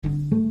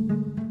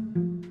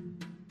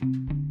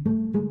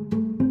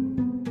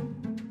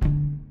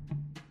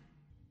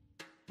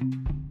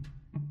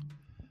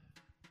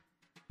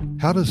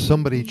How does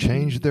somebody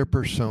change their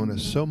persona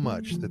so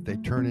much that they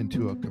turn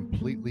into a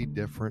completely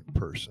different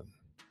person?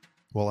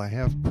 Well, I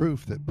have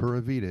proof that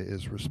Pura Vida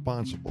is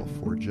responsible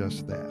for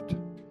just that.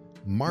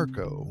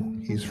 Marco,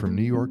 he's from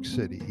New York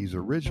City. He's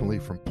originally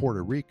from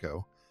Puerto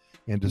Rico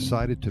and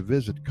decided to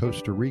visit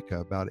Costa Rica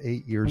about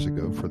 8 years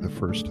ago for the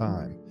first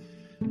time.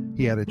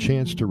 He had a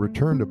chance to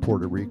return to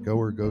Puerto Rico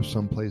or go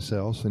someplace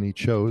else, and he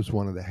chose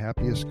one of the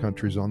happiest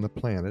countries on the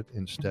planet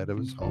instead of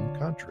his home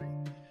country.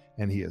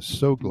 And he is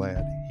so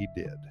glad he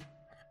did.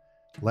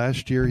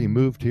 Last year he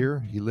moved here.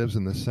 He lives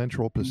in the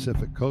Central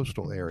Pacific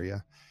coastal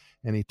area,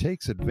 and he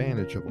takes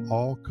advantage of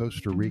all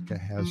Costa Rica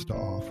has to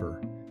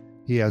offer.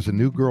 He has a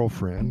new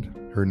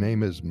girlfriend. Her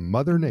name is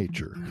Mother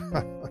Nature.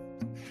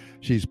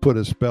 She's put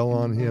a spell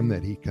on him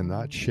that he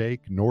cannot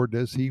shake, nor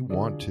does he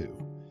want to.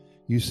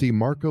 You see,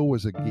 Marco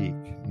was a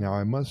geek. Now,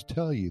 I must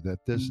tell you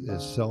that this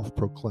is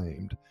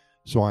self-proclaimed,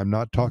 so I'm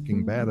not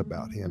talking bad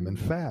about him. In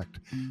fact,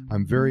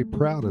 I'm very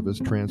proud of his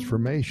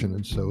transformation,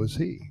 and so is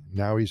he.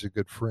 Now he's a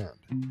good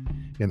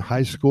friend. In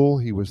high school,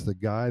 he was the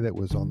guy that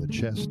was on the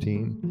chess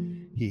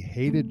team. He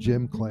hated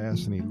gym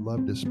class, and he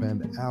loved to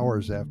spend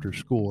hours after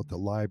school at the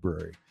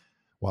library,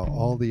 while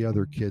all the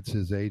other kids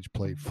his age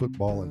played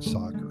football and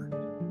soccer.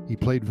 He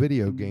played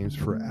video games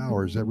for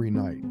hours every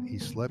night. He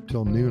slept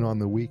till noon on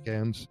the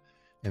weekends,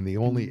 and the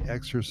only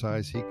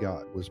exercise he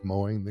got was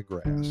mowing the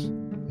grass.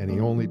 And he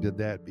only did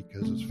that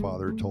because his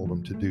father told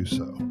him to do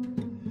so.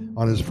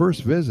 On his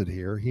first visit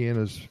here, he and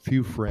his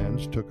few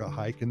friends took a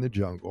hike in the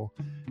jungle.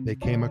 They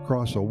came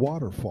across a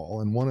waterfall,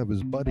 and one of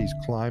his buddies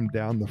climbed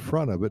down the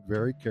front of it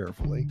very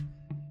carefully.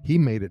 He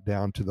made it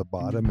down to the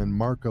bottom, and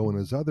Marco and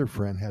his other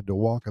friend had to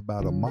walk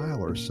about a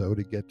mile or so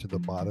to get to the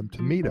bottom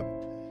to meet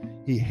him.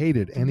 He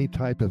hated any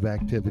type of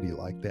activity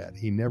like that.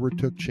 He never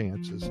took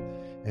chances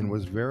and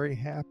was very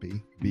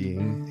happy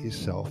being a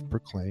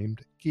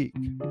self-proclaimed geek.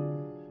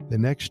 The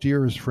next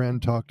year, his friend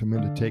talked him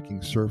into taking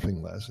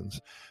surfing lessons.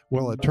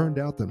 Well, it turned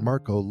out that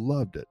Marco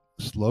loved it.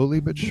 Slowly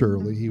but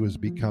surely, he was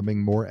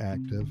becoming more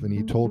active, and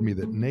he told me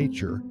that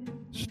nature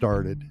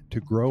started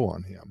to grow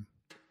on him.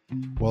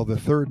 Well, the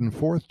third and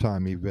fourth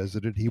time he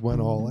visited, he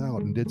went all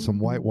out and did some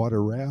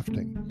whitewater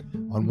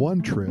rafting. On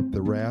one trip,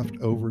 the raft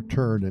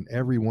overturned and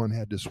everyone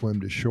had to swim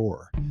to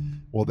shore.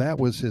 Well, that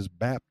was his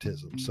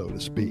baptism, so to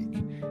speak.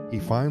 He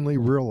finally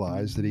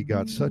realized that he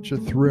got such a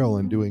thrill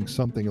in doing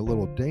something a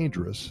little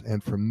dangerous,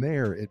 and from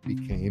there it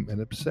became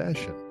an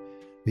obsession.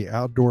 The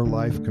outdoor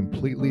life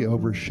completely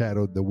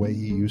overshadowed the way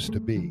he used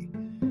to be.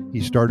 He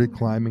started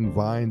climbing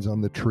vines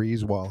on the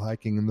trees while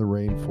hiking in the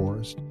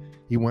rainforest.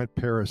 He went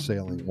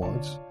parasailing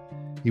once.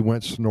 He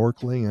went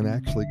snorkeling and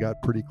actually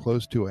got pretty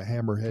close to a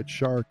hammerhead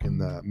shark in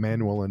the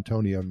Manuel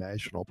Antonio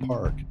National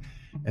Park.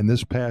 And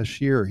this past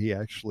year, he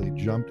actually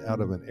jumped out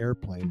of an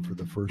airplane for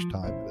the first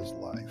time in his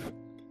life.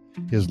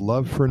 His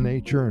love for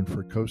nature and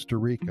for Costa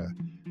Rica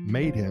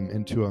made him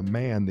into a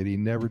man that he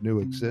never knew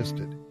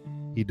existed.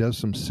 He does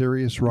some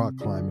serious rock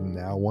climbing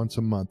now once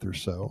a month or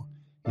so.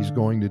 He's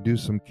going to do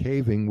some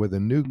caving with a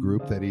new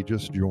group that he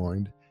just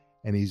joined.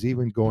 And he's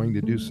even going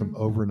to do some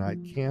overnight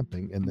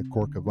camping in the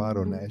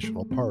Corcovado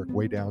National Park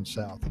way down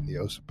south in the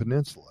Osa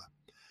Peninsula.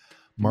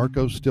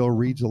 Marco still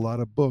reads a lot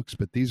of books,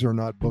 but these are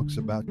not books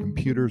about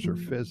computers or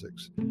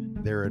physics.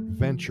 They're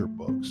adventure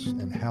books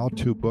and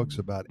how-to books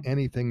about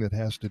anything that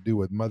has to do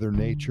with Mother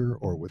Nature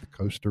or with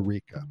Costa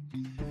Rica.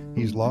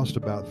 He's lost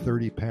about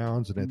 30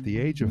 pounds, and at the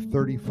age of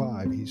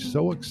 35, he's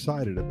so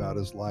excited about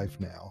his life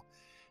now.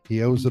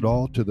 He owes it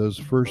all to those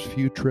first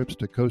few trips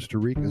to Costa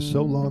Rica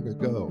so long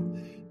ago.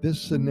 This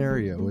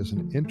scenario is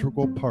an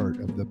integral part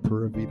of the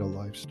Pura Vida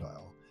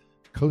lifestyle.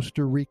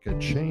 Costa Rica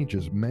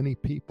changes many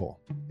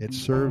people. It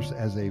serves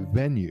as a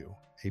venue,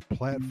 a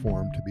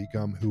platform to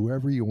become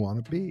whoever you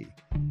want to be.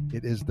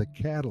 It is the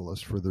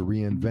catalyst for the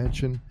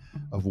reinvention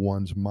of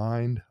one's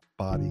mind,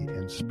 body,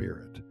 and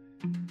spirit.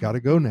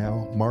 Gotta go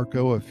now.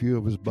 Marco, a few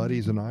of his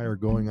buddies, and I are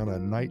going on a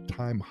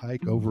nighttime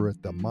hike over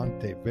at the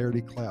Monte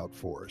Verde Cloud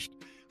Forest.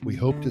 We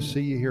hope to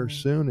see you here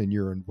soon, and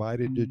you're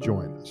invited to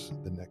join us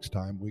the next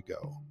time we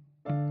go.